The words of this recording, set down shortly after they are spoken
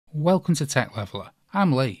Welcome to Tech Leveler.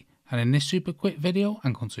 I'm Lee, and in this super quick video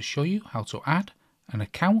I'm going to show you how to add an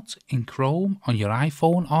account in Chrome on your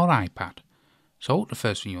iPhone or iPad. So the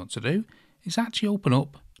first thing you want to do is actually open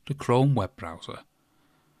up the Chrome web browser.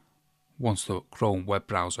 Once the Chrome web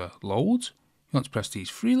browser loads, you want to press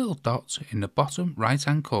these three little dots in the bottom right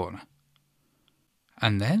hand corner.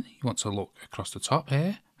 And then you want to look across the top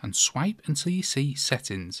here and swipe until you see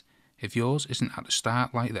settings, if yours isn't at the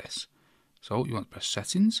start like this. So you want to press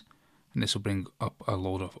settings, and this will bring up a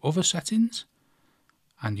load of other settings,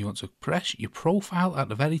 and you want to press your profile at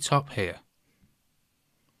the very top here.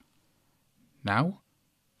 Now,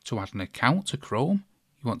 to add an account to Chrome,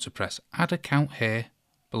 you want to press add account here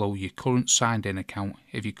below your current signed in account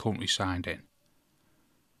if you're currently signed in.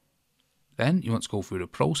 Then you want to go through the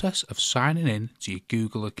process of signing in to your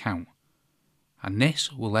Google account, and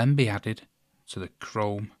this will then be added to the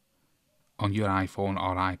Chrome on your iPhone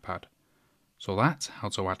or iPad. So that's how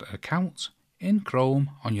to add an account in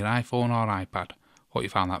Chrome on your iPhone or iPad. Hope you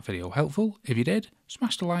found that video helpful. If you did,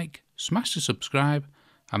 smash the like, smash the subscribe,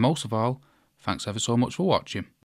 and most of all, thanks ever so much for watching.